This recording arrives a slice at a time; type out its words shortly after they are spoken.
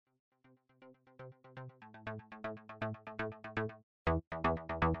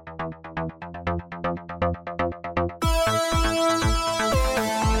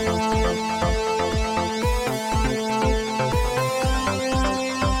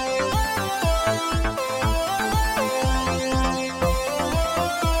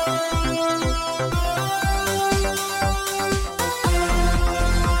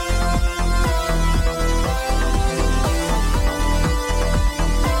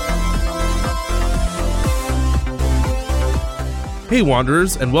Hey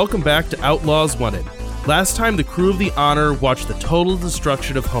Wanderers, and welcome back to Outlaws Wanted. Last time, the crew of the Honor watched the total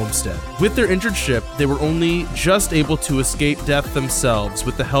destruction of Homestead. With their injured ship, they were only just able to escape death themselves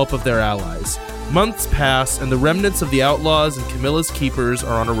with the help of their allies. Months pass, and the remnants of the Outlaws and Camilla's Keepers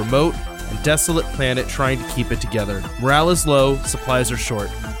are on a remote and desolate planet trying to keep it together. Morale is low, supplies are short.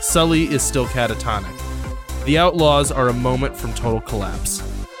 Sully is still catatonic. The Outlaws are a moment from total collapse.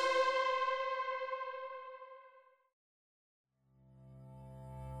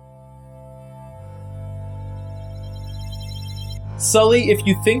 Sully, if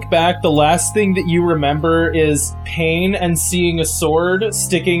you think back, the last thing that you remember is pain and seeing a sword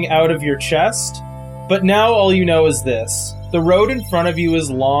sticking out of your chest. But now all you know is this. The road in front of you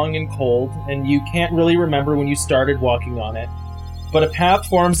is long and cold, and you can't really remember when you started walking on it. But a path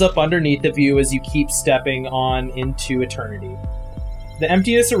forms up underneath of you as you keep stepping on into eternity. The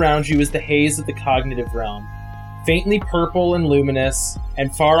emptiness around you is the haze of the cognitive realm, faintly purple and luminous,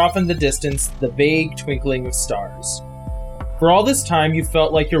 and far off in the distance, the vague twinkling of stars. For all this time, you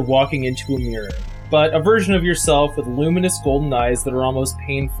felt like you're walking into a mirror, but a version of yourself with luminous golden eyes that are almost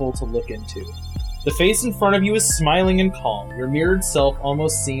painful to look into. The face in front of you is smiling and calm. Your mirrored self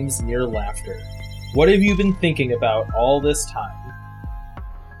almost seems near laughter. What have you been thinking about all this time?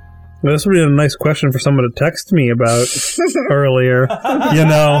 Well, this would be a nice question for someone to text me about earlier,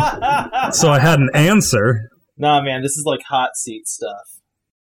 so I had an answer. Nah, man, this is like hot seat stuff.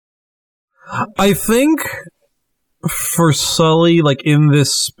 I think for Sully, like, in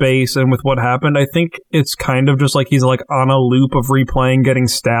this space and with what happened, I think it's kind of just like he's, like, on a loop of replaying getting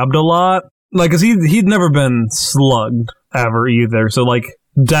stabbed a lot. Like, 'cause he'd never been slugged ever either, so, like,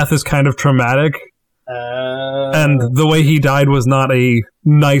 death is kind of traumatic. And the way he died was not a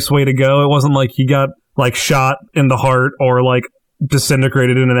nice way to go. It wasn't like he got, like, shot in the heart or, like,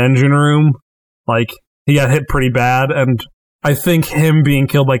 disintegrated in an engine room. Like, he got hit pretty bad, and I think him being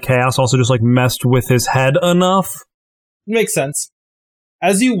killed by chaos also just, like, messed with his head enough. Makes sense.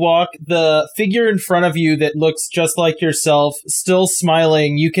 As you walk, the figure in front of you that looks just like yourself, still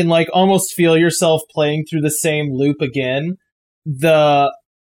smiling, you can, like, almost feel yourself playing through the same loop again. The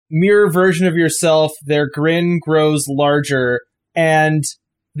mirror version of yourself, their grin grows larger, and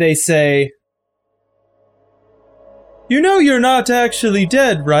they say, "You know you're not actually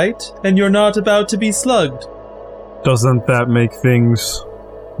dead, right? And you're not about to be slugged." Doesn't that make things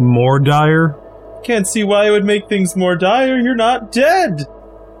more dire? Can't see why it would make things more dire. You're not dead.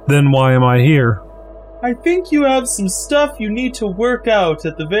 Then why am I here? I think you have some stuff you need to work out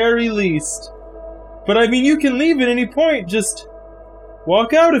at the very least. But I mean, you can leave at any point. Just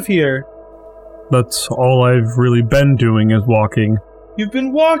walk out of here. That's all I've really been doing is walking. You've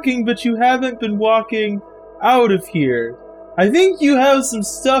been walking, but you haven't been walking out of here. I think you have some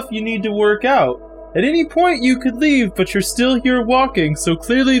stuff you need to work out. At any point you could leave, but you're still here walking, so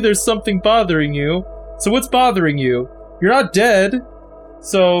clearly there's something bothering you. So what's bothering you? You're not dead.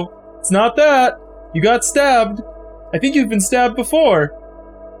 So, it's not that. You got stabbed. I think you've been stabbed before.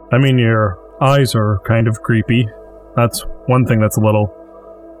 I mean, your eyes are kind of creepy. That's one thing that's a little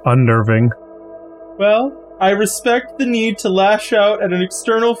unnerving. Well, I respect the need to lash out at an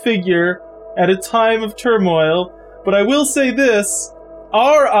external figure at a time of turmoil, but I will say this.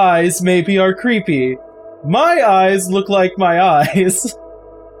 Our eyes maybe are creepy. My eyes look like my eyes.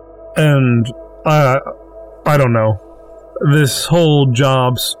 And, I don't know. This whole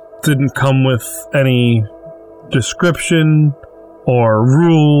job didn't come with any description, or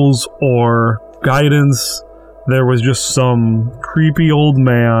rules, or guidance. There was just some creepy old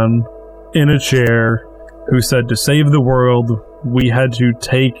man in a chair who said to save the world, we had to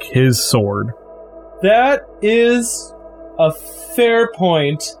take his sword. That is a fair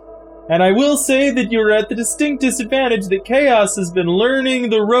point, and I will say that you're at the distinct disadvantage that Chaos has been learning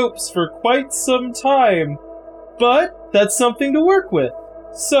the ropes for quite some time, but that's something to work with.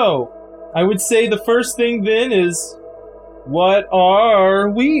 So, I would say the first thing then is, what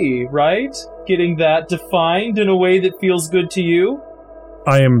are we, right? Getting that defined in a way that feels good to you?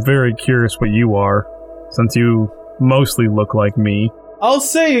 I am very curious what you are, since you mostly look like me. I'll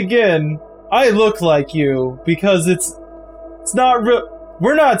say again, I look like you, because it's not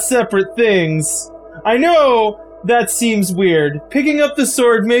we're not separate things. I know that seems weird. Picking up the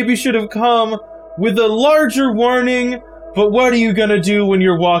sword maybe should have come with a larger warning, but what are you gonna do when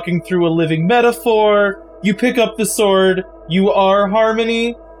you're walking through a living metaphor? You pick up the sword, you are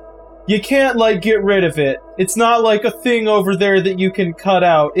Harmony. You can't, get rid of it. It's not like a thing over there that you can cut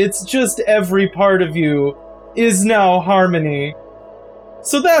out. It's just every part of you is now Harmony.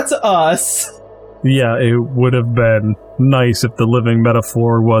 So that's us. Yeah, it would have been nice if the living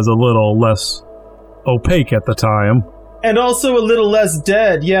metaphor was a little less opaque at the time. And also a little less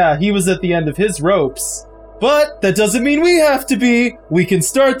dead. Yeah, he was at the end of his ropes. But that doesn't mean we have to be. We can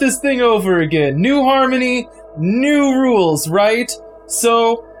start this thing over again. New Harmony, new rules, right?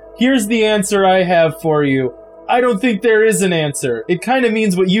 So, here's the answer I have for you. I don't think there is an answer. It kind of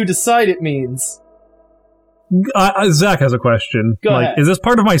means what you decide it means. Zach has a question. Go ahead. Is this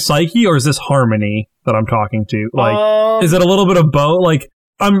part of my psyche or is this Harmony that I'm talking to? Is it a little bit of both?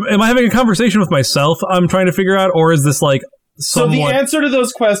 Am I having a conversation with myself I'm trying to figure out, or is this somewhat... So the answer to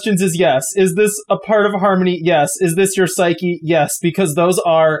those questions is yes. Is this a part of Harmony? Yes. Is this your psyche? Yes, because those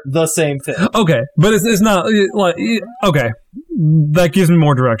are the same thing. Okay, but it's not... okay, that gives me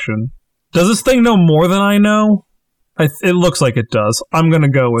more direction. Does this thing know more than I know? It looks like it does. I'm going to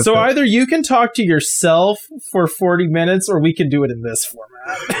go with it. So either you can talk to yourself for 40 minutes, or we can do it in this format.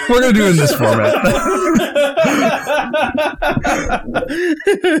 We're going to do it in this format.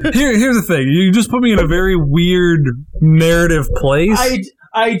 Here's the thing. You just put me in a very weird narrative place.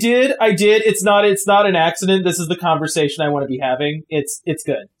 I did. It's not an accident. This is the conversation I want to be having. It's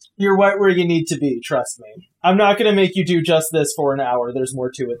good. You're right where you need to be, trust me. I'm not going to make you do just this for an hour. There's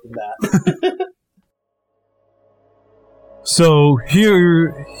more to it than that. So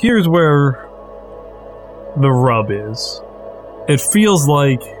here's where the rub is. It feels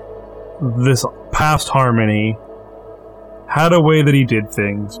like this past Harmony had a way that he did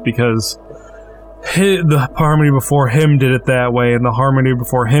things, because the Harmony before him did it that way, and the Harmony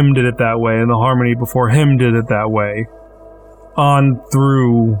before him did it that way, and the Harmony before him did it that way. On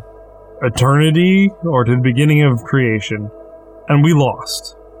through eternity, or to the beginning of creation. And we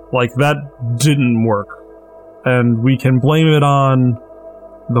lost. That didn't work. And we can blame it on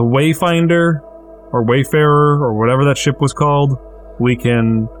the Wayfinder, or Wayfarer, or whatever that ship was called. We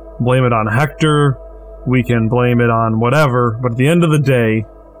can blame it on Hector. We can blame it on whatever. But at the end of the day,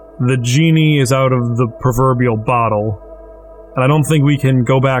 the genie is out of the proverbial bottle. And I don't think we can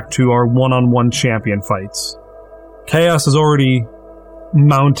go back to our one-on-one champion fights. Chaos has already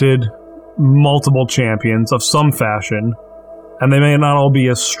mounted multiple champions of some fashion. And they may not all be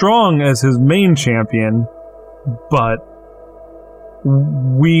as strong as his main champion, but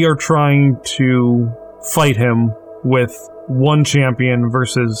we are trying to fight him with one champion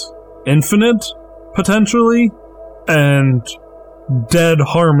versus infinite, potentially, and dead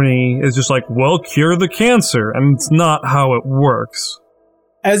Harmony is just cure the cancer, and it's not how it works.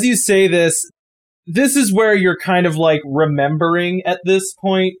 As you say this is where you're kind of remembering at this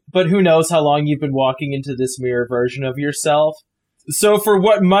point, but who knows how long you've been walking into this mirror version of yourself. So for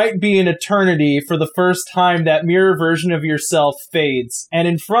what might be an eternity, for the first time, that mirror version of yourself fades. And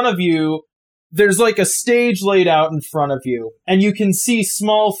in front of you, there's a stage laid out in front of you. And you can see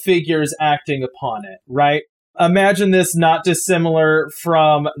small figures acting upon it, right? Imagine this not dissimilar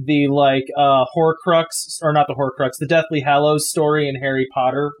from the, Horcrux, or not the Horcrux, the Deathly Hallows story in Harry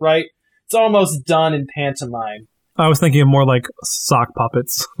Potter, right? It's almost done in pantomime. I was thinking of more sock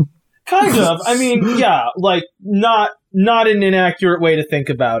puppets. Kind of. I mean, yeah, not an inaccurate way to think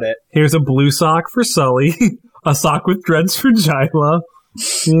about it. Here's a blue sock for Sully, a sock with dreads for Jyla.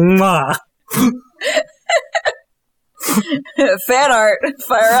 Mwah. Fan art,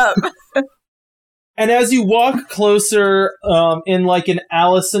 fire up. And as you walk closer, in an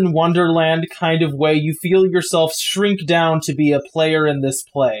Alice in Wonderland kind of way, you feel yourself shrink down to be a player in this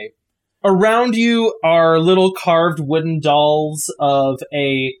play. Around you are little carved wooden dolls of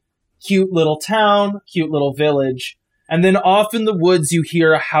a cute little town, cute little village. And then off in the woods, you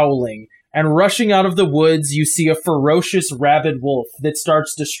hear a howling. And rushing out of the woods, you see a ferocious rabid wolf that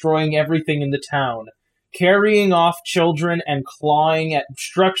starts destroying everything in the town, carrying off children and clawing at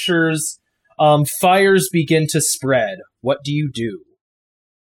structures. Fires begin to spread. What do you do?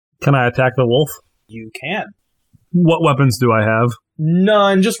 Can I attack the wolf? You can. What weapons do I have?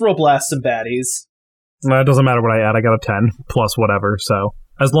 None. Just roll blast some baddies. It doesn't matter what I add. I got a 10 plus whatever, so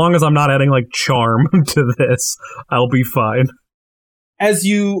as long as I'm not adding charm to this, I'll be fine. As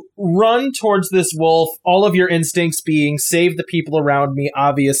you run towards this wolf, all of your instincts being save the people around me,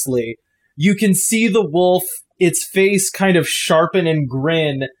 obviously, you can see the wolf, its face kind of sharpen and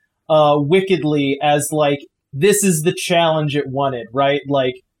grin wickedly as this is the challenge it wanted, right?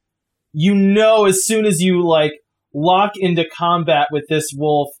 you know as soon as you, like, lock into combat with this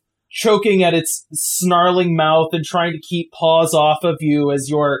wolf, choking at its snarling mouth and trying to keep paws off of you as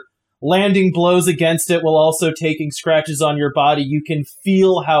you're landing blows against it while also taking scratches on your body, you can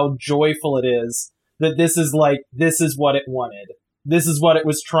feel how joyful it is that this is what it wanted. This is what it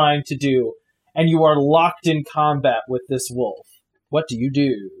was trying to do. And you are locked in combat with this wolf. What do you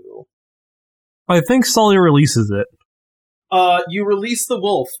do? I think Sully releases it. You release the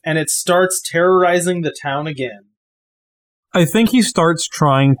wolf, and it starts terrorizing the town again. I think he starts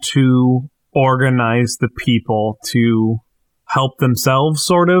trying to organize the people to help themselves,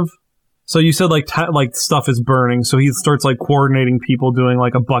 sort of. So you said, like, stuff is burning, so he starts, like, coordinating people doing,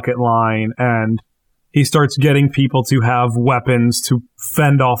 like, a bucket line, and he starts getting people to have weapons to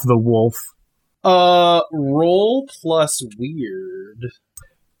fend off the wolf. Roll plus weird.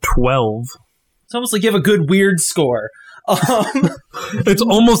 12. It's almost like you have a good weird score. It's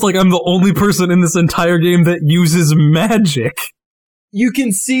almost like I'm the only person in this entire game that uses magic. You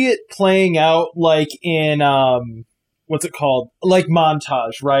can see it playing out like in, what's it called? Like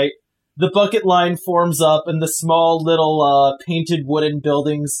montage, right? The bucket line forms up and the small little, painted wooden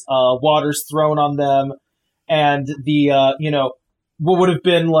buildings, water's thrown on them, and the, what would have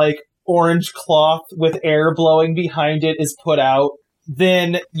been like orange cloth with air blowing behind it is put out.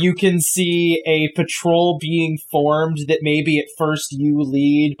 Then you can see a patrol being formed that maybe at first you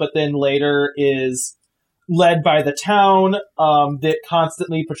lead, but then later is led by the town, that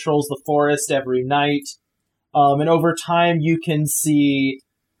constantly patrols the forest every night. And over time you can see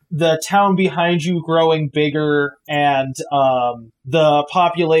the town behind you growing bigger and the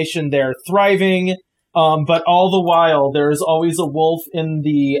population there thriving. But all the while, there is always a wolf in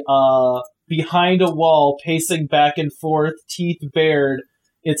the behind a wall, pacing back and forth, teeth bared,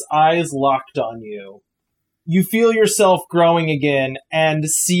 its eyes locked on you. You feel yourself growing again and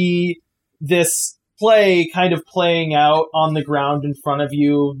see this play kind of playing out on the ground in front of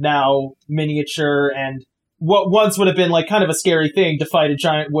you, now miniature, and what once would have been like kind of a scary thing to fight a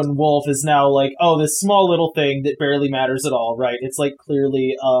giant wooden wolf is now like, oh, this small little thing that barely matters at all, right? It's like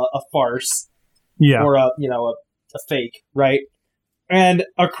clearly a farce. Yeah. Or a fake, right? And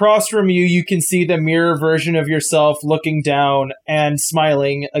across from you, you can see the mirror version of yourself looking down and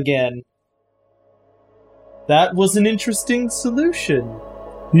smiling again. That was an interesting solution.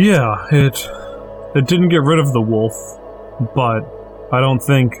 Yeah, it didn't get rid of the wolf, but I don't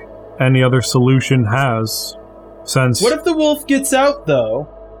think any other solution has, since... What if the wolf gets out, though?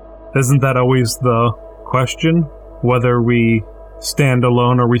 Isn't that always the question? Whether we stand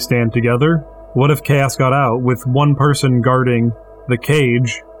alone or we stand together? What if Chaos got out with one person guarding the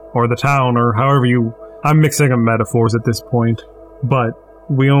cage, or the town, or however you... I'm mixing up metaphors at this point, but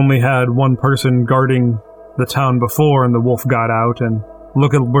we only had one person guarding the town before and the wolf got out, and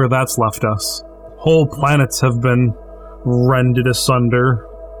look at where that's left us. Whole planets have been rended asunder.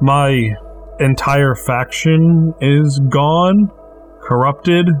 My entire faction is gone,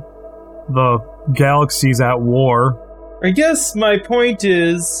 corrupted, the galaxy's at war. I guess my point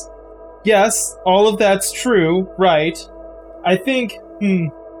is, yes, all of that's true, right? I think,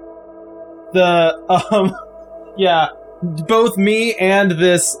 both me and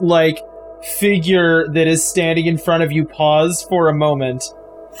this, like, figure that is standing in front of you pause for a moment.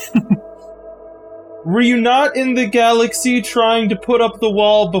 Were you not in the galaxy trying to put up the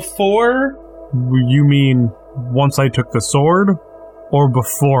wall before? You mean once I took the sword? Or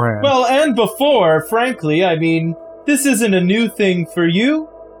beforehand? Well, and before, frankly. I mean, this isn't a new thing for you.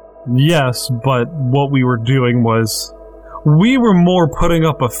 Yes, but what we were doing was... we were more putting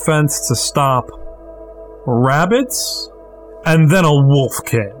up a fence to stop rabbits, and then a wolf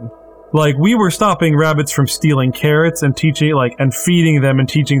came. Like, we were stopping rabbits from stealing carrots and teaching, and feeding them and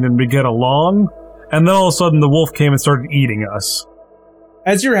teaching them to get along, and then all of a sudden the wolf came and started eating us.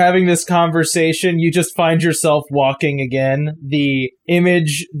 As you're having this conversation, you just find yourself walking again. The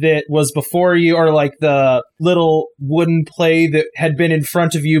image that was before you, or like the little wooden play that had been in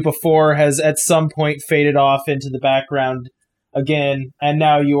front of you before, has at some point faded off into the background again, and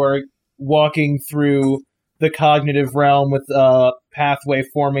now you are walking through the cognitive realm with a pathway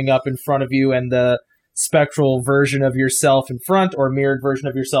forming up in front of you and the spectral version of yourself in front, or mirrored version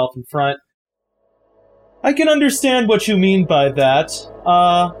of yourself in front. I can understand what you mean by that.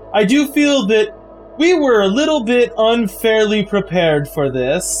 I do feel that we were a little bit unfairly prepared for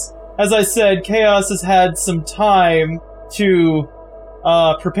this. As I said, Chaos has had some time to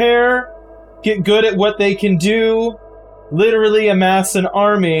prepare, get good at what they can do, literally amass an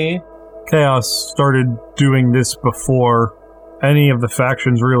army. Chaos started doing this before any of the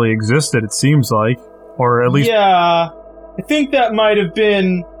factions really existed, it seems like. Or at least... Yeah, I think that might have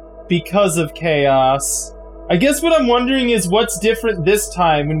been because of chaos. I guess what I'm wondering is what's different this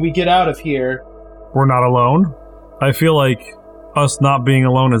time when we get out of here? We're not alone. I feel like us not being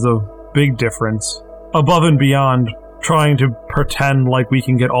alone is a big difference. Above and beyond trying to pretend like we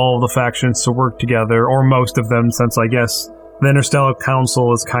can get all of the factions to work together, or most of them, since I guess the Interstellar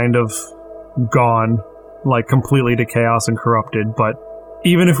Council is kind of gone, like completely to chaos and corrupted. But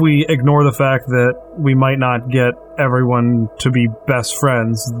even if we ignore the fact that we might not get everyone to be best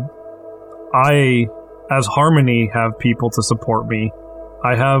friends, I, as Harmony, have people to support me.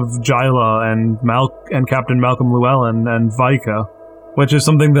 I have Jyla and Captain Malcolm Llewellyn and Vika, which is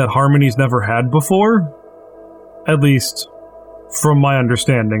something that Harmony's never had before. At least, from my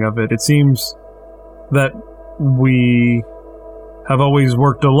understanding of it, it seems that we have always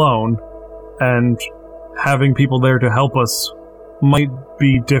worked alone, and having people there to help us might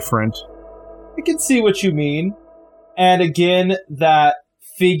be different. I can see what you mean. And again, that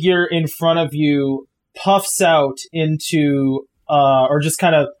figure in front of you puffs out into, or just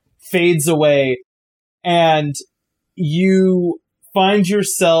kind of fades away, and you find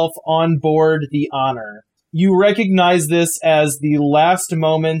yourself on board the Honor. You recognize this as the last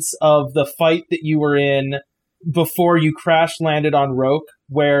moments of the fight that you were in before you crash landed on Roke,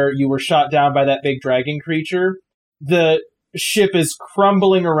 where you were shot down by that big dragon creature. The ship is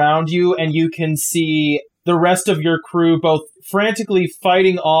crumbling around you, and you can see the rest of your crew both frantically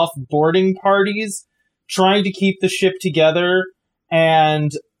fighting off boarding parties, trying to keep the ship together,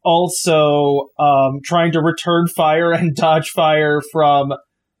 and also trying to return fire and dodge fire from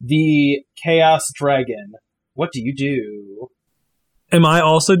the Chaos Dragon. What do you do? Am I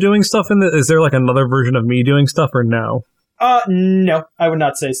also doing stuff in Is there like another version of me doing stuff, or no? No, I would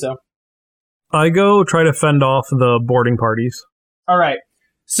not say so. I go try to fend off the boarding parties. Alright,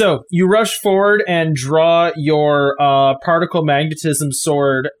 so you rush forward and draw your particle magnetism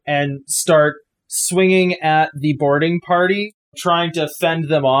sword and start swinging at the boarding party, trying to fend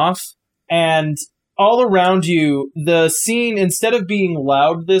them off. And all around you, the scene, instead of being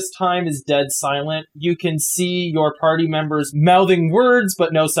loud this time, is dead silent. You can see your party members mouthing words,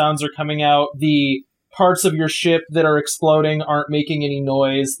 but no sounds are coming out. The parts of your ship that are exploding aren't making any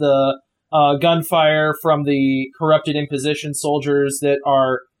noise. The gunfire from the corrupted Imposition soldiers that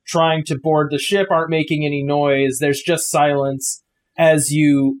are trying to board the ship aren't making any noise. There's just silence as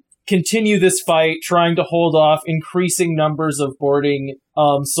you continue this fight, trying to hold off increasing numbers of boarding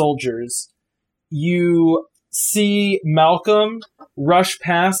soldiers. You see Malcolm rush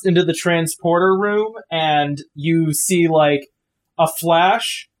past into the transporter room, and you see, like, a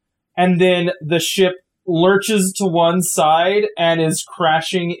flash, and then the ship lurches to one side and is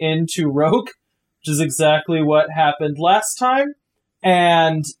crashing into Roke, which is exactly what happened last time.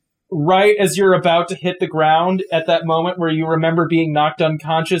 And right as you're about to hit the ground, at that moment where you remember being knocked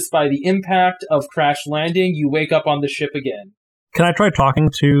unconscious by the impact of crash landing, you wake up on the ship again. Can I try talking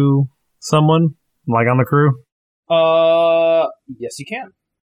to someone? Like on the crew? Yes, you can.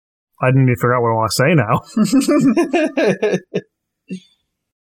 I didn't even figure out what I want to say now.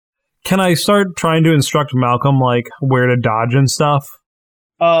 Can I start trying to instruct Malcolm, like, where to dodge and stuff?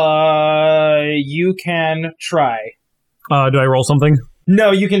 You can try. Do I roll something?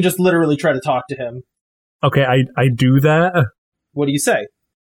 No, you can just literally try to talk to him. Okay, I do that. What do you say?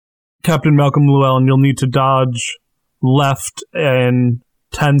 Captain Malcolm Llewellyn, you'll need to dodge left in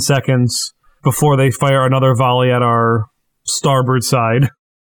 10 seconds before they fire another volley at our starboard side.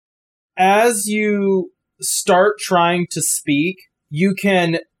 As you start trying to speak, you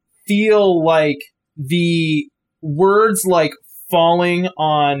can feel, like, the words, like, falling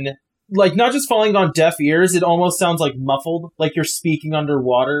on, like, not just falling on deaf ears, it almost sounds, like, muffled, like you're speaking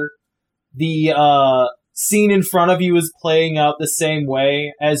underwater. The scene in front of you is playing out the same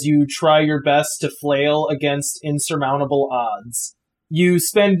way as you try your best to flail against insurmountable odds. You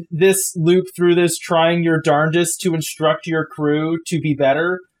spend this loop through this trying your darndest to instruct your crew to be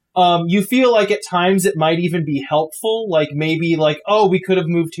better. You feel like at times it might even be helpful, like maybe like, oh, we could have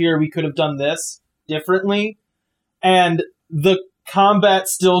moved here, we could have done this differently. And the combat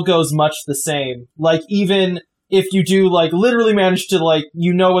still goes much the same. Like, even if you do, like, literally manage to, like,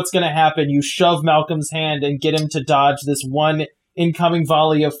 you know what's going to happen, you shove Malcolm's hand and get him to dodge this one incoming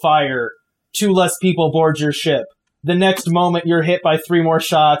volley of fire, 2 less people board your ship. The next moment, you're hit by 3 more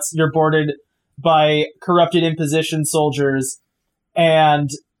shots, you're boarded by corrupted Imposition soldiers, and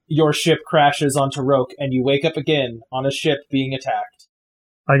your ship crashes onto Roke, and you wake up again on a ship being attacked.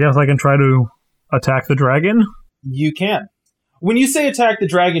 I guess I can try to attack the dragon? You can. When you say attack the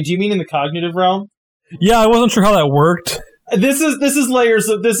dragon, do you mean in the cognitive realm? Yeah, I wasn't sure how that worked. This is layers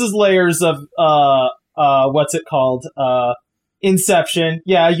of what's it called? Inception.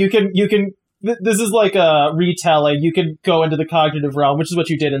 Yeah, you can. This is like a retelling. You can go into the cognitive realm, which is what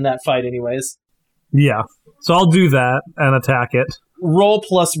you did in that fight, anyways. Yeah. So I'll do that and attack it. Roll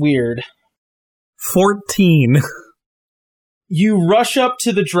plus weird. 14. You rush up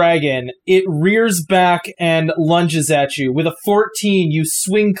to the dragon. It rears back and lunges at you. With a 14, you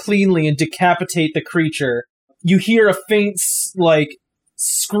swing cleanly and decapitate the creature. You hear a faint,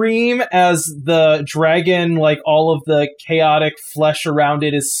 scream as the dragon, all of the chaotic flesh around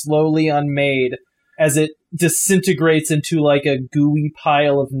it is slowly unmade as it disintegrates into, a gooey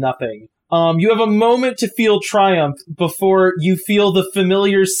pile of nothing. You have a moment to feel triumph before you feel the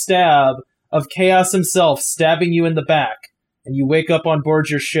familiar stab of Chaos himself stabbing you in the back. And you wake up on board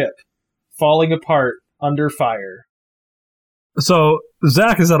your ship, falling apart under fire. So,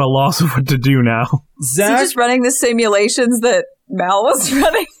 Zach is at a loss of what to do now. Zach, is he just running the simulations that Mal was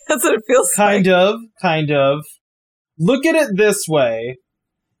running? That's what it feels like. Kind of. Look at it this way.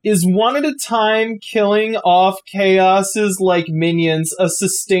 Is one at a time killing off Chaos's, minions a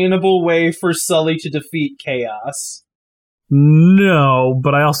sustainable way for Sully to defeat Chaos? No,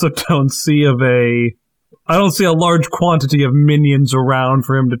 but I also don't see a large quantity of minions around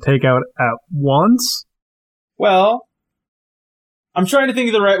for him to take out at once. Well, I'm trying to think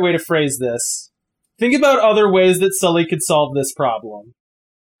of the right way to phrase this. Think about other ways that Sully could solve this problem.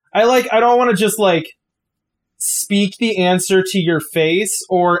 I don't want to just, speak the answer to your face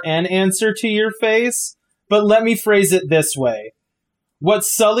or an answer to your face, but let me phrase it this way. What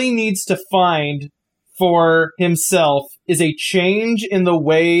Sully needs to find for himself is a change in the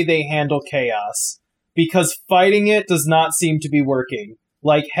way they handle Chaos. Because fighting it does not seem to be working.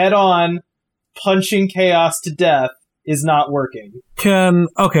 Head-on, punching Chaos to death is not working.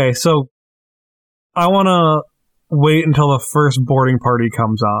 Okay, so I want to wait until the first boarding party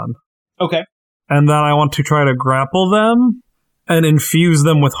comes on. Okay. And then I want to try to grapple them and infuse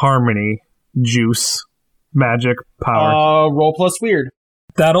them with harmony, juice, magic, power. Roll plus weird.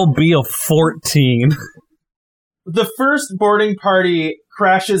 That'll be a 14. The first boarding party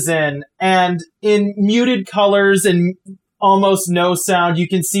crashes in, and in muted colors and almost no sound, you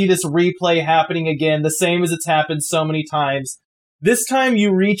can see this replay happening again, the same as it's happened so many times. This time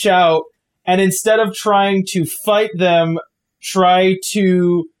you reach out, and instead of trying to fight them, try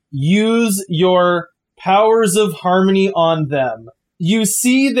to use your powers of harmony on them. You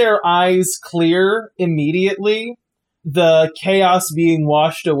see their eyes clear immediately, the chaos being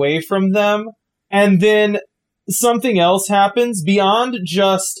washed away from them, and then something else happens beyond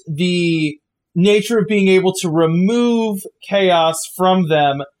just the nature of being able to remove chaos from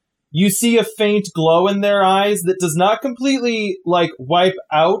them. You see a faint glow in their eyes that does not completely wipe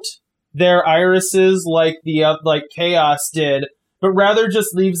out their irises like chaos did, but rather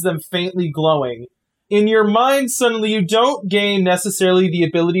just leaves them faintly glowing. In your mind, suddenly you don't gain necessarily the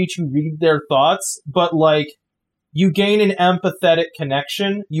ability to read their thoughts, but you gain an empathetic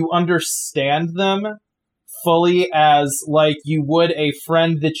connection. You understand them fully as you would a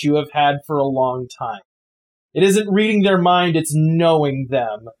friend that you have had for a long time. It isn't reading their mind, it's knowing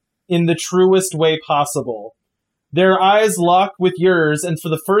them in the truest way possible. Their eyes lock with yours, and for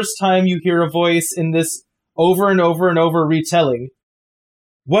the first time you hear a voice in this over and over and over retelling.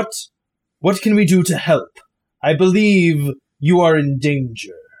 What can we do to help? I believe you are in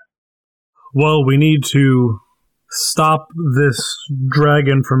danger. Well, we need to stop this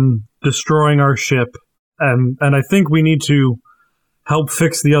dragon from destroying our ship. And I think we need to help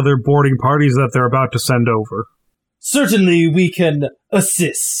fix the other boarding parties that they're about to send over. Certainly we can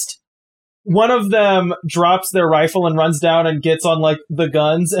assist. One of them drops their rifle and runs down and gets on the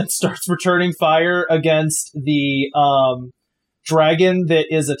guns and starts returning fire against the dragon that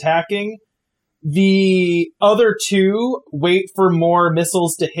is attacking. The other two wait for more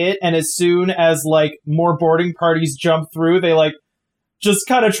missiles to hit, and as soon as more boarding parties jump through, they just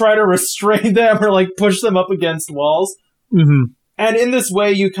kind of try to restrain them or push them up against walls. Mm-hmm. And in this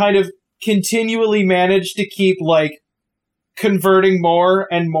way, you kind of continually manage to keep converting more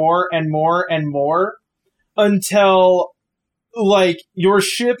and more and more and more until your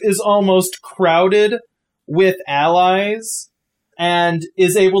ship is almost crowded with allies and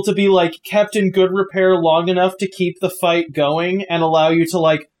is able to be kept in good repair long enough to keep the fight going and allow you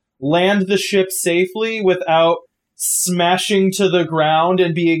to land the ship safely without smashing to the ground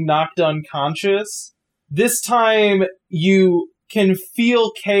and being knocked unconscious. This time, you can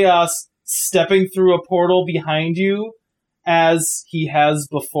feel Chaos stepping through a portal behind you as he has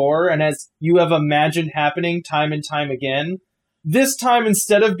before, and as you have imagined happening time and time again. This time,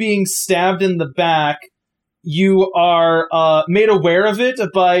 instead of being stabbed in the back, you are made aware of it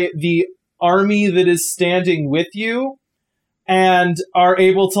by the army that is standing with you, and are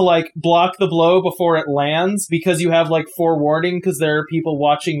able to, like, block the blow before it lands because you have, like, forewarning because there are people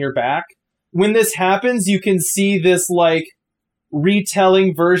watching your back. When this happens, you can see this, like,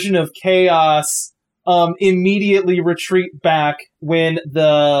 retelling version of Chaos immediately retreat back when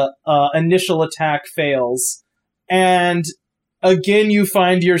the initial attack fails. And again, you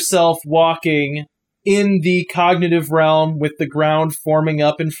find yourself walking in the cognitive realm with the ground forming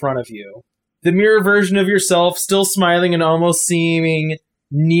up in front of you. The mirror version of yourself still smiling and almost seeming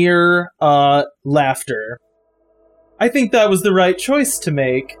near laughter. I think that was the right choice to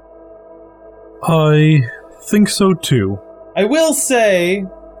make. I think so too. I will say,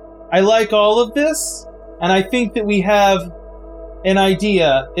 I like all of this, and I think that we have an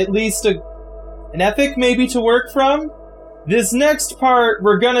idea, at least an epic maybe to work from. This next part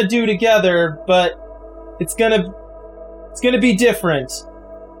we're gonna do together, but it's gonna be different.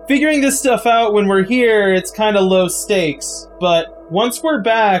 Figuring this stuff out when we're here, it's kind of low stakes, but once we're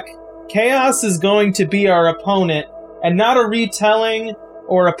back, Chaos is going to be our opponent, and not a retelling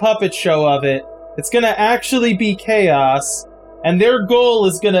or a puppet show of it. It's gonna actually be Chaos, and their goal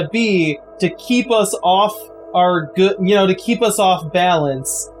is gonna be to keep us off to keep us off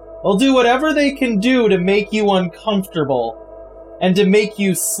balance. They'll do whatever they can do to make you uncomfortable, and to make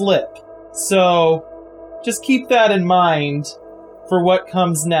you slip. So, just keep that in mind for what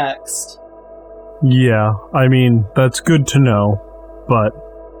comes next. Yeah, I mean, that's good to know, but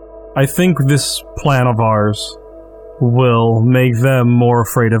I think this plan of ours will make them more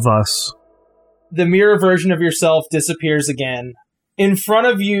afraid of us. The mirror version of yourself disappears again. In front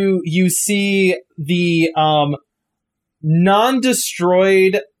of you, you see the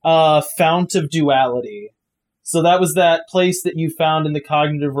non-destroyed Fount of Duality. So that was that place that you found in the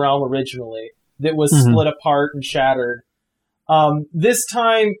cognitive realm originally, that was split apart and shattered. This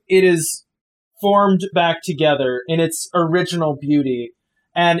time, it is formed back together in its original beauty,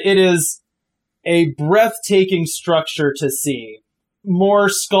 and it is a breathtaking structure to see. More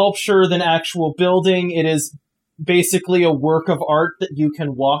sculpture than actual building. It is basically a work of art that you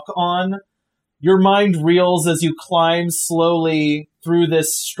can walk on. Your mind reels as you climb slowly through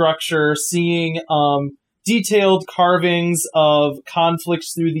this structure, seeing detailed carvings of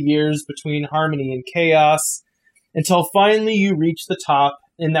conflicts through the years between Harmony and Chaos, until finally you reach the top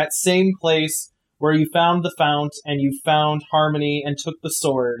in that same place where you found the fount and you found Harmony and took the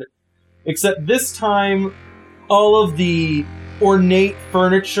sword. Except this time, all of the ornate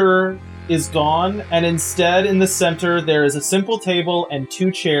furniture is gone, and instead in the center there is a simple table and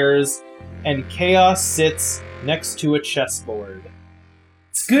 2 chairs, and Chaos sits next to a chessboard.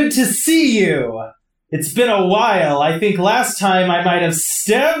 It's good to see you! It's been a while. I think last time I might have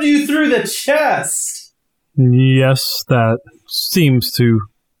stabbed you through the chest! Yes, that seems to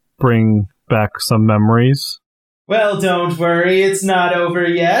bring back some memories. Well, don't worry, it's not over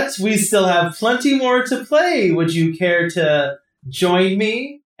yet. We still have plenty more to play. Would you care to join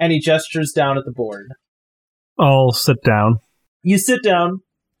me? And he gestures down at the board. I'll sit down. You sit down.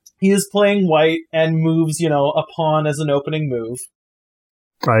 He is playing white and moves, a pawn as an opening move.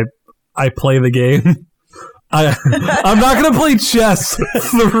 I play the game. I'm not going to play chess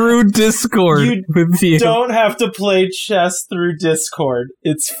through Discord with you. You don't have to play chess through Discord.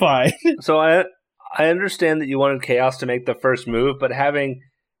 It's fine. So I understand that you wanted Chaos to make the first move, but having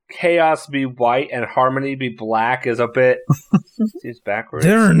Chaos be white and Harmony be black is a bit... seems backwards.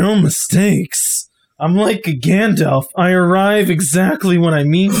 There are no mistakes. I'm like a Gandalf. I arrive exactly when I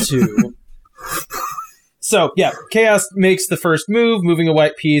mean to. So, yeah, Chaos makes the first move, moving a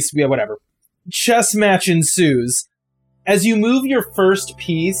white piece, whatever. Chess match ensues. As you move your first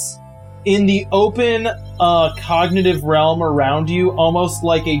piece, in the open cognitive realm around you, almost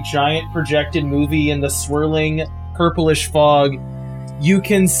like a giant projected movie in the swirling purplish fog, you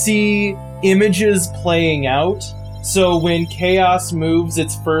can see images playing out. So when Chaos moves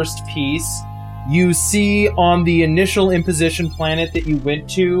its first piece, you see on the initial imposition planet that you went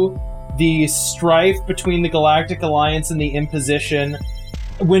to, the strife between the Galactic Alliance and the Imposition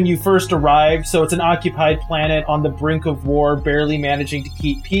when you first arrived. So it's an occupied planet on the brink of war, barely managing to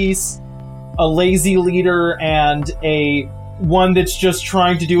keep peace. A lazy leader and a one that's just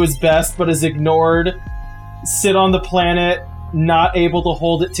trying to do his best but is ignored sit on the planet, not able to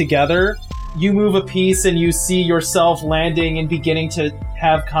hold it together. You move a piece and you see yourself landing and beginning to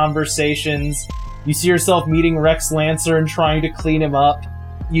have conversations. You see yourself meeting Rex Lancer and trying to clean him up.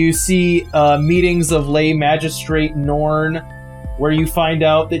 You see meetings of lay magistrate Norn, where you find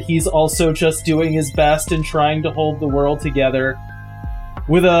out that he's also just doing his best and trying to hold the world together.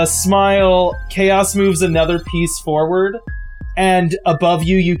 With a smile, Chaos moves another piece forward, And above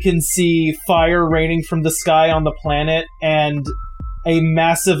you, you can see fire raining from the sky on the planet and a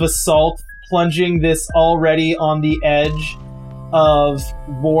massive assault plunging this already on the edge of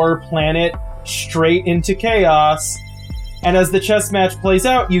war planet straight into chaos. And as the chess match plays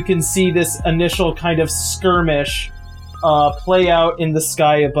out, you can see this initial kind of skirmish play out in the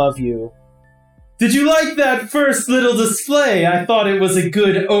sky above you. Did you like that first little display? I thought it was a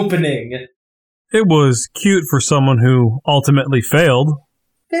good opening. It was cute for someone who ultimately failed.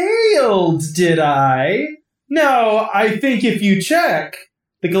 Failed, did I? No, I think if you check,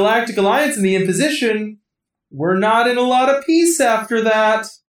 the Galactic Alliance and the Imposition were not in a lot of peace after that.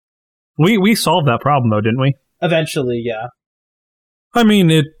 We solved that problem, though, didn't we? Eventually, yeah. I mean,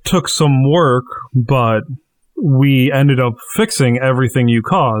 it took some work, but we ended up fixing everything you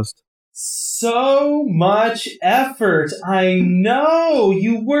caused. So much effort. I know.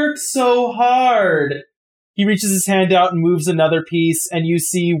 You worked so hard. He reaches his hand out and moves another piece, and you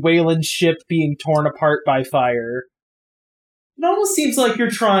see Waylon's ship being torn apart by fire. It almost seems like you're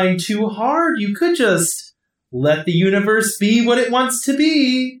trying too hard. You could just let the universe be what it wants to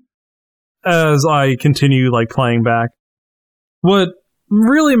be. As I continue, playing back. What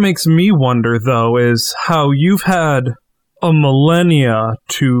really makes me wonder, though, is how you've had a millennia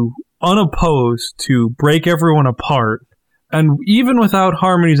to unopposed to break everyone apart, and even without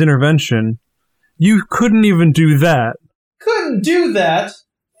Harmony's intervention, you couldn't even do that. Couldn't do that?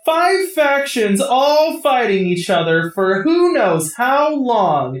 5 factions all fighting each other for who knows how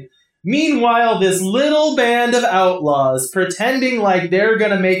long. Meanwhile, this little band of outlaws pretending like they're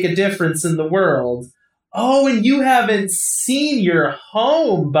gonna make a difference in the world. Oh, and you haven't seen your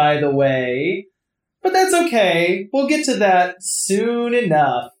home, by the way. But that's okay. We'll get to that soon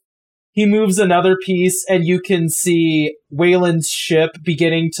enough. He moves another piece, and you can see Waylon's ship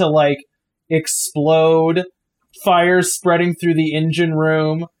beginning to, explode, fire spreading through the engine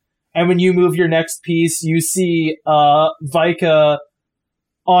room. And when you move your next piece, you see Vika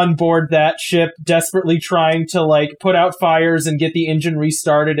on board that ship, desperately trying to, put out fires and get the engine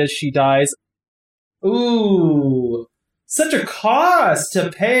restarted as she dies. Ooh, such a cost to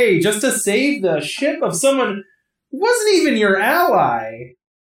pay just to save the ship of someone who wasn't even your ally.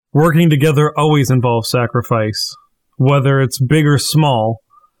 Working together always involves sacrifice, whether it's big or small.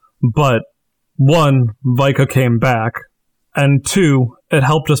 But 1, Vika came back, and 2, it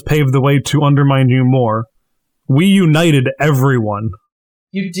helped us pave the way to undermine you more. We united everyone.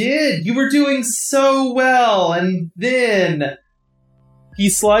 You did. You were doing so well, and then he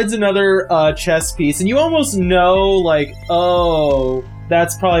slides another chess piece, and you almost know, oh,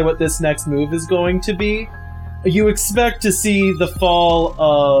 that's probably what this next move is going to be. You expect to see the fall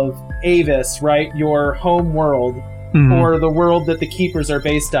of Avis, right? Your home world, or the world that the Keepers are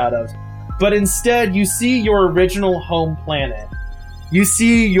based out of. But instead, you see your original home planet. You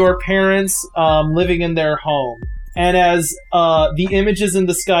see your parents living in their home. And as the images in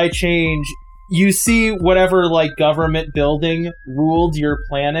the sky change, you see whatever, government building ruled your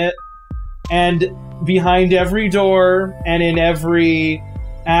planet. And behind every door and in every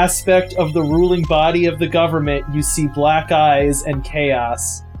aspect of the ruling body of the government, you see black eyes and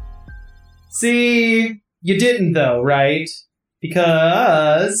chaos. See, you didn't though, right?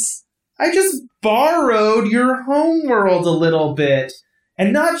 Because I just borrowed your home world a little bit.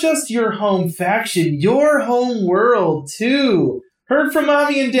 And not just your home faction, your home world too. Heard from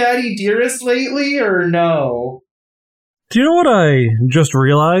Mommy and Daddy Dearest lately, or no? Do you know what I just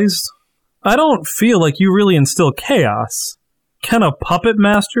realized? I don't feel like you really instill chaos. Can a puppet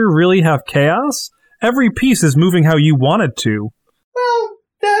master really have chaos? Every piece is moving how you want it to. Well,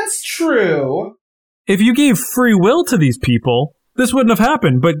 that's true. If you gave free will to these people, this wouldn't have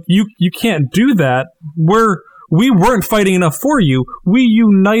happened, but you can't do that. We weren't fighting enough for you. We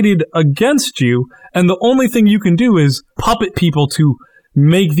united against you, and the only thing you can do is puppet people to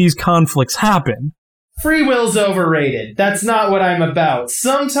make these conflicts happen. Free will's overrated. That's not what I'm about.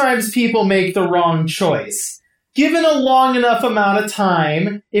 Sometimes people make the wrong choice. Given a long enough amount of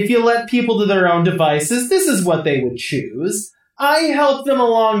time, if you let people to their own devices, this is what they would choose. I help them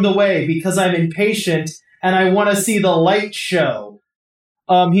along the way because I'm impatient and I want to see the light show.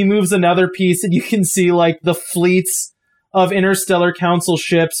 He moves another piece and you can see the fleets of Interstellar Council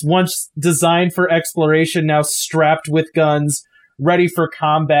ships, once designed for exploration, now strapped with guns, ready for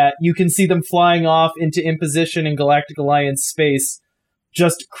combat. You can see them flying off into Imposition and Galactic Alliance space,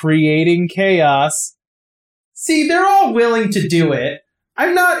 just creating chaos. See, they're all willing to do it.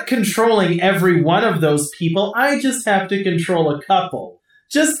 I'm not controlling every one of those people. I just have to control a couple.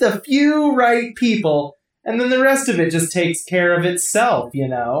 Just a few right people, and then the rest of it just takes care of itself, you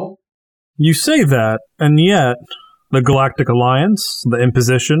know? You say that, and yet, The Galactic Alliance, the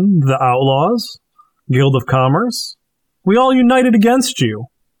Imposition, the Outlaws, Guild of Commerce. We all united against you.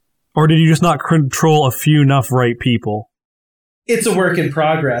 Or did you just not control a few enough right people? It's a work in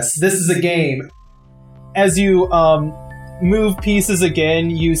progress. This is a game. As you move pieces again,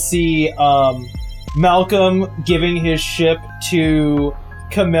 you see Malcolm giving his ship to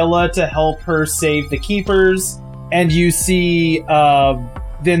Camilla to help her save the Keepers. And you see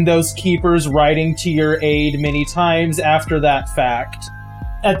then those Keepers riding to your aid many times after that fact.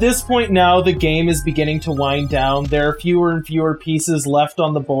 At this point now, the game is beginning to wind down. There are fewer and fewer pieces left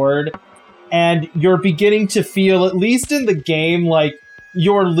on the board. And you're beginning to feel, at least in the game, like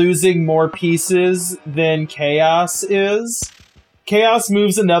you're losing more pieces than Chaos is. Chaos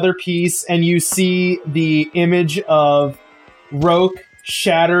moves another piece, and you see the image of Roke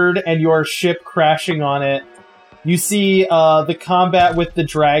shattered and your ship crashing on it. You see the combat with the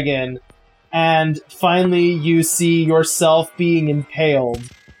dragon, and finally you see yourself being impaled.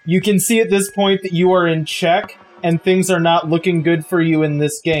 You can see at this point that you are in check, and things are not looking good for you in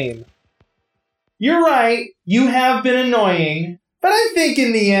this game. You're right, you have been annoying, but I think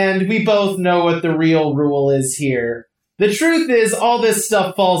in the end we both know what the real rule is here. The truth is, all this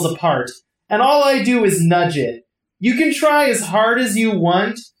stuff falls apart, and all I do is nudge it. You can try as hard as you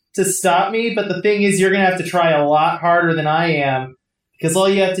want to stop me, but the thing is, you're going to have to try a lot harder than I am, because all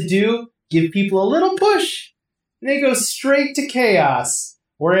you have to do, give people a little push, and they go straight to chaos.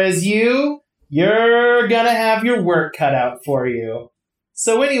 Whereas you're going to have your work cut out for you.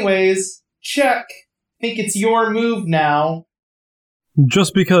 So anyways, check. Think it's your move now.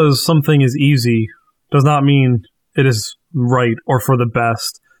 Just because something is easy does not mean it is right or for the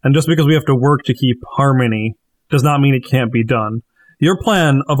best. And just because we have to work to keep harmony does not mean it can't be done. Your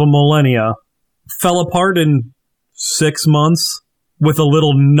plan of a millennia fell apart in 6 months with a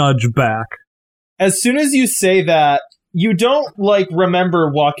little nudge back. As soon as you say that, you don't,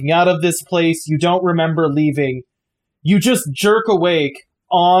 remember walking out of this place. You don't remember leaving. You just jerk awake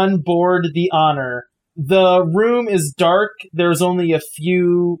on board the Honor. The room is dark. There's only a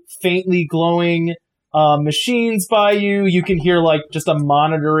few faintly glowing machines by you. You can hear, just a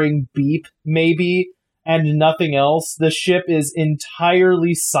monitoring beep, maybe, and nothing else. The ship is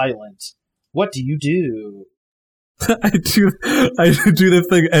entirely silent. What do you do? I do the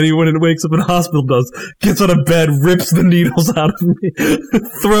thing anyone who wakes up in a hospital does. Gets on a bed, rips the needles out of me,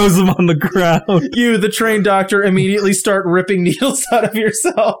 throws them on the ground. You, the trained doctor, immediately start ripping needles out of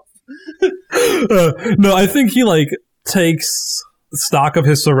yourself. No, I think he, takes stock of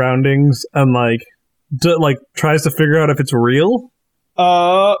his surroundings and, tries to figure out if it's real.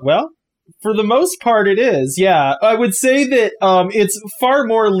 Well, for the most part it is, yeah. I would say that, it's far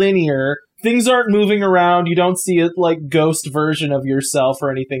more linear. Things aren't moving around. You don't see a ghost version of yourself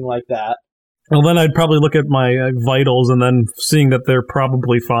or anything like that. Well, then I'd probably look at my vitals and then seeing that they're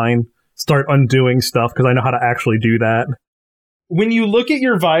probably fine, start undoing stuff because I know how to actually do that. When you look at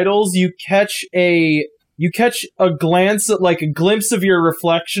your vitals, you catch a glance at a glimpse of your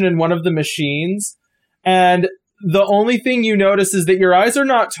reflection in one of the machines, and the only thing you notice is that your eyes are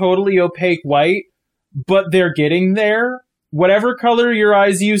not totally opaque white, but they're getting there. Whatever color your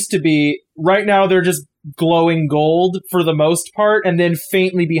eyes used to be, right now they're just glowing gold for the most part, and then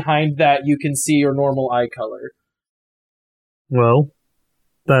faintly behind that you can see your normal eye color. Well,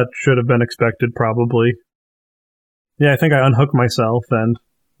 that should have been expected, probably. Yeah, I think I unhook myself and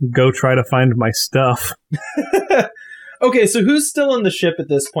go try to find my stuff. Okay, so who's still in the ship at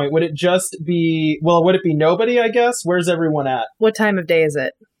this point? Would it just be... Well, would it be nobody, I guess? Where's everyone at? What time of day is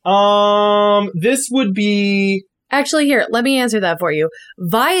it? This would be... Actually, here, let me answer that for you.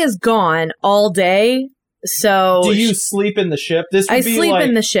 Vi is gone all day, so... Do you sleep in the ship? I sleep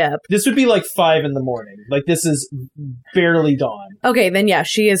in the ship. This would be 5 in the morning. This is barely dawn. Okay, then yeah,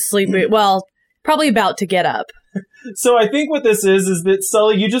 she is sleeping... Well, probably about to get up. So I think what this is that,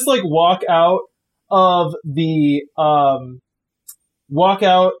 Sully, you just walk out of the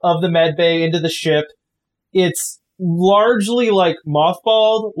med bay into the ship. It's largely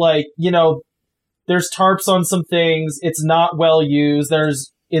mothballed, there's tarps on some things. It's not well used.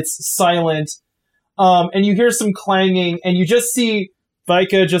 It's silent. And you hear some clanging, and you just see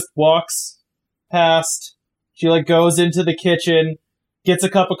Vika just walks past. She goes into the kitchen, gets a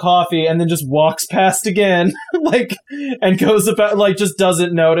cup of coffee, and then just walks past again, and goes about, just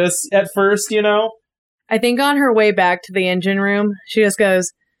doesn't notice at first, I think on her way back to the engine room, she just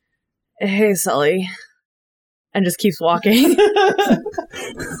goes, "Hey, Sully," and just keeps walking.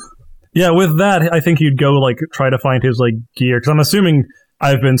 Yeah, with that, I think you'd go, try to find his, gear, because I'm assuming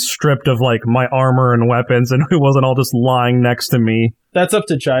I've been stripped of, my armor and weapons, and it wasn't all just lying next to me. That's up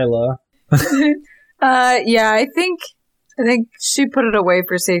to Jyla. Yeah, I think she put it away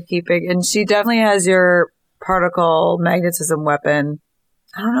for safekeeping, and she definitely has your particle magnetism weapon.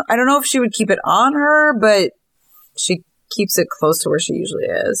 I don't know if she would keep it on her, but she keeps it close to where she usually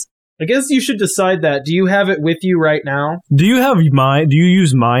is. I guess you should decide that. Do you have it with you right now? Do you have mine? Do you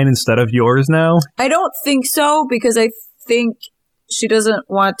use mine instead of yours now? I don't think so, because I think she doesn't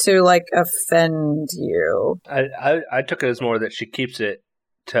want to, like, offend you. I took it as more that she keeps it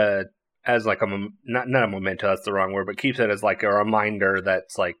as like not a memento, that's the wrong word, but keeps it as like a reminder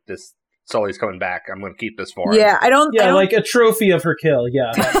that's like this Sully's coming back. I'm going to keep this for him. Yeah, I don't like a trophy of her kill,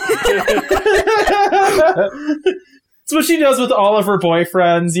 yeah. It's what she does with all of her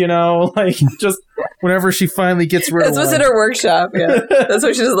boyfriends, you know, like just whenever she finally gets rid of That's one. what's in her workshop, yeah. That's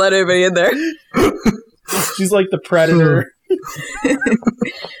why she just let everybody in there. She's like the predator.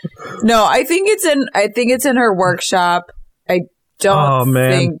 No, I think it's in her workshop. I don't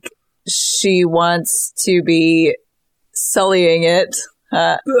think she wants to be sullying it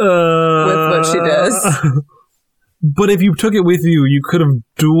with what she does. But if you took it with you, you could have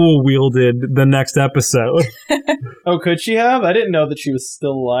dual wielded the next episode. Oh, could she have? I didn't know that she was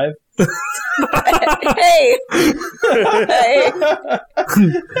still alive. Hey!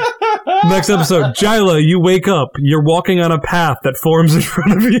 Next episode, Jyla, you wake up. You're walking on a path that forms in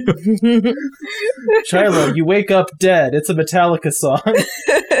front of you. Jyla, you wake up dead. It's a Metallica song.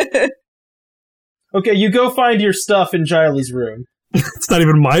 Okay, you go find your stuff in Jyla's room. It's not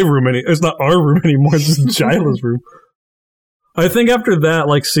even my room it's not our room anymore, it's just Jyla's room. I think after that,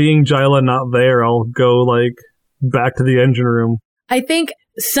 like, seeing Jyla not there, I'll go, like, back to the engine room. I think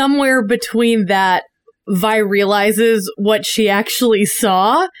somewhere between that, Vi realizes what she actually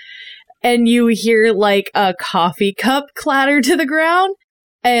saw, and you hear, like, a coffee cup clatter to the ground,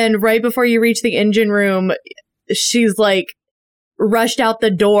 and right before you reach the engine room, she's, like, rushed out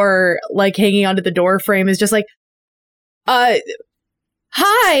the door, like, hanging onto the door frame, is just like, hi,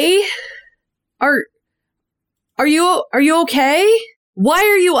 are you okay? Why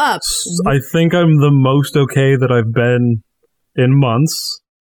are you up? I think I'm the most okay that I've been in months.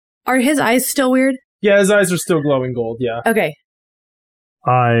 Are his eyes still weird? Yeah, his eyes are still glowing gold, yeah. Okay.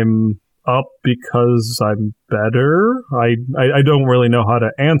 I'm up because I'm better. I don't really know how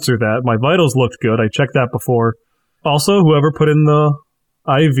to answer that. My vitals looked good. I checked that before. Also, whoever put in the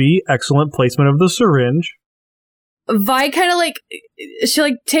IV, excellent placement of the syringe. Vi kind of like, she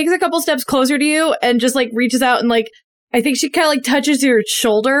like takes a couple steps closer to you and just like reaches out and like, I think she kind of like touches your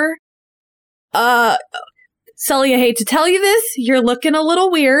shoulder. Sully, I hate to tell you this, you're looking a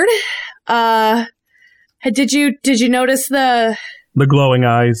little weird. Did you notice the glowing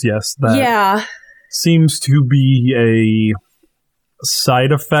eyes? Yes, that seems to be a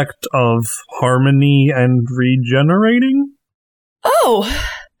side effect of harmony and regenerating. Oh,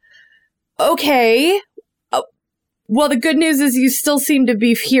 okay. Well, the good news is you still seem to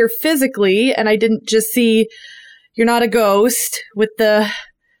be here physically, and I didn't just see you're not a ghost with the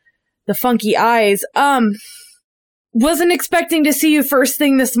funky eyes. Wasn't expecting to see you first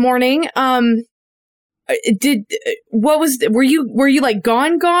thing this morning. Were you like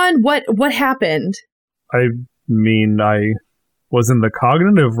gone? What happened? I mean, I was in the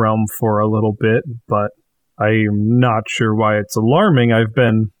cognitive realm for a little bit, but I'm not sure why it's alarming. I've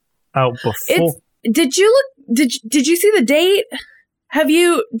been out before. Did you see the date?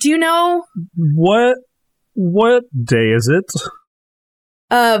 Do you know? What day is it?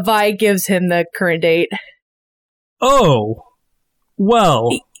 Vi gives him the current date. Oh, well.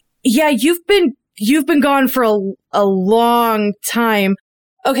 Yeah, you've been gone for a long time.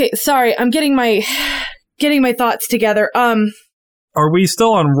 Okay, sorry, I'm getting my thoughts together. Are we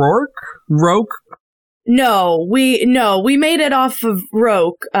still on Roke? No, we made it off of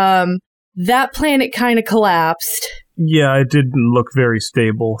Roke. That planet kind of collapsed. Yeah, it didn't look very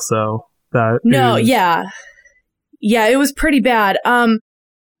stable, so that Yeah, it was pretty bad.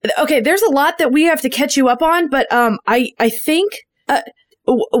 Okay, there's a lot that we have to catch you up on, but I think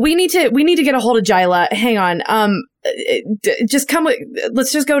we need to get a hold of Jyla. Hang on. Just come with.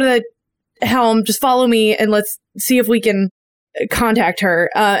 Let's just go to the helm. Just follow me, and let's see if we can contact her.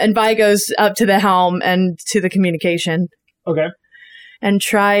 And Vi goes up to the helm and to the communication. Okay. And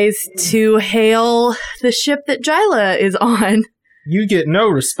tries to hail the ship that Jyla is on. You get no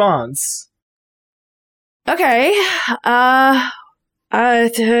response. Okay.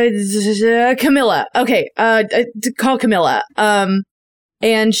 Camilla. Okay. Call Camilla.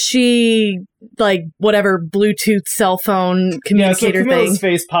 And she, like, whatever Bluetooth cell phone communicator so Camilla's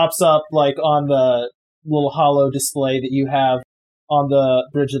thing. face pops up, like, on the little holo display that you have on the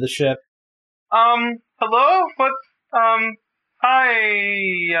bridge of the ship. Hello? What, hi,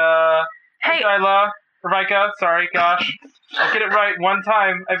 Hey, Isla. Or Vika, sorry, gosh. I'll get it right one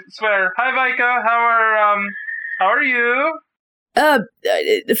time, I swear. Hi, Vika, how are you?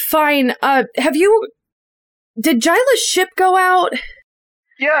 Fine. Did Jyla's ship go out?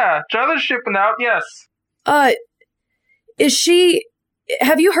 Yeah, Jyla's ship went out, yes. Is she...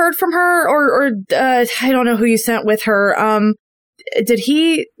 Have you heard from her, or I don't know who you sent with her, did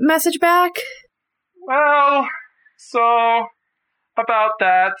he message back? Well, so, about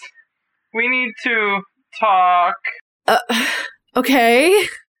that, we need to talk. Okay.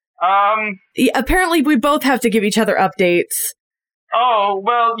 Yeah, apparently we both have to give each other updates. Oh,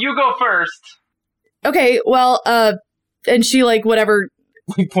 well, you go first. Okay, well, and she, whatever...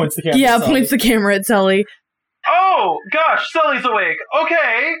 He points the camera Yeah, at Sully. points the camera at Sully. Oh, gosh, Sully's awake.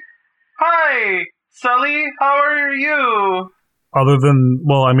 Okay. Hi, Sully, how are you? Other than,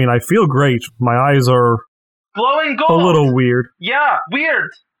 well, I mean, I feel great. My eyes are Glowing a gold. little weird. Yeah,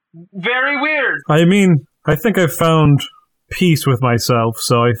 weird. Very weird. I mean, I think I've found peace with myself,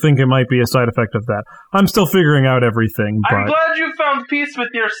 so I think it might be a side effect of that. I'm still figuring out everything, but... I'm glad you found peace with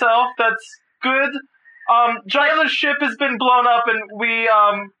yourself. That's good. Jyla's ship has been blown up, and we,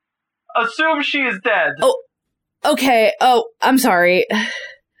 assume she is dead. Oh, okay. Oh, I'm sorry.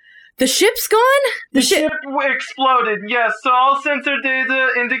 The ship's gone? The ship exploded, yes. So all sensor data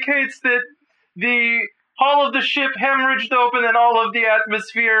indicates that the hull of the ship hemorrhaged open and all of the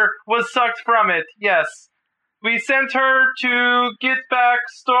atmosphere was sucked from it, yes. We sent her to get back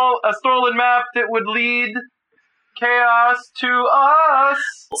a stolen map that would lead chaos to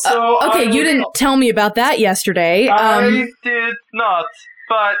us. So okay, you didn't tell me about that yesterday. I did not.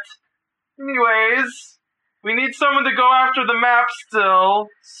 But anyways, we need someone to go after the map still.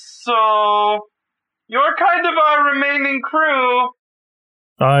 So you're kind of our remaining crew.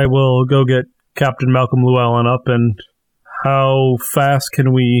 I will go get Captain Malcolm Llewellyn up, and how fast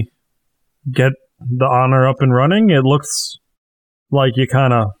can we get the honor up and running? It looks like you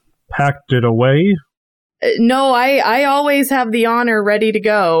kind of packed it away. No, I always have the honor ready to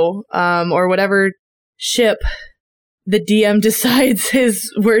go, or whatever ship the DM decides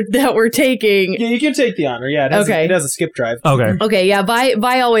that we're taking. Yeah, you can take the honor. Yeah, it has a skip drive. Okay. Okay, yeah,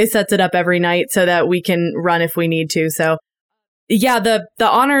 Vi always sets it up every night so that we can run if we need to. So, yeah, the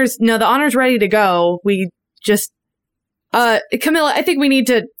honor's ready to go. We just, Camilla, I think we need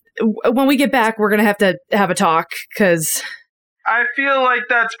to, when we get back, we're gonna have a talk, because I feel like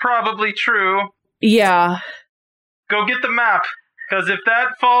that's probably true. Yeah. Go get the map, because if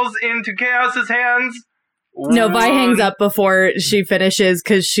that falls into Chaos's hands... No, Vi hangs up before she finishes,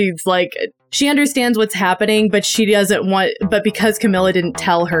 because she's like, she understands what's happening, but she doesn't want, but because Camilla didn't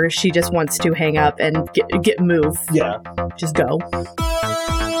tell her, she just wants to hang up and move. Yeah. Just go.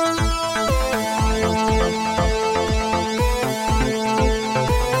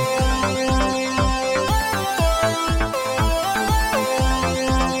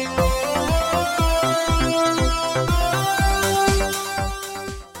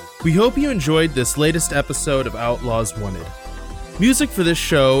 We hope you enjoyed this latest episode of Outlaws Wanted. Music for this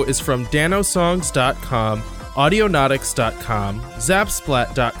show is from danosongs.com, audionautics.com,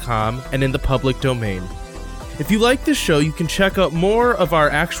 zapsplat.com, and in the public domain. If you like this show, you can check out more of our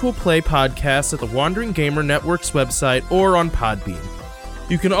actual play podcasts at the Wandering Gamer Network's website or on Podbean.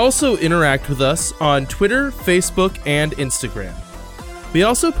 You can also interact with us on Twitter, Facebook, and Instagram. We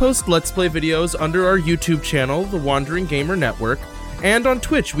also post Let's Play videos under our YouTube channel, the Wandering Gamer Network, and on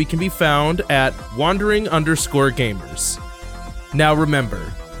Twitch we can be found at wandering_gamers. Now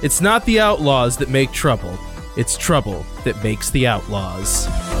remember, it's not the outlaws that make trouble, it's trouble that makes the outlaws.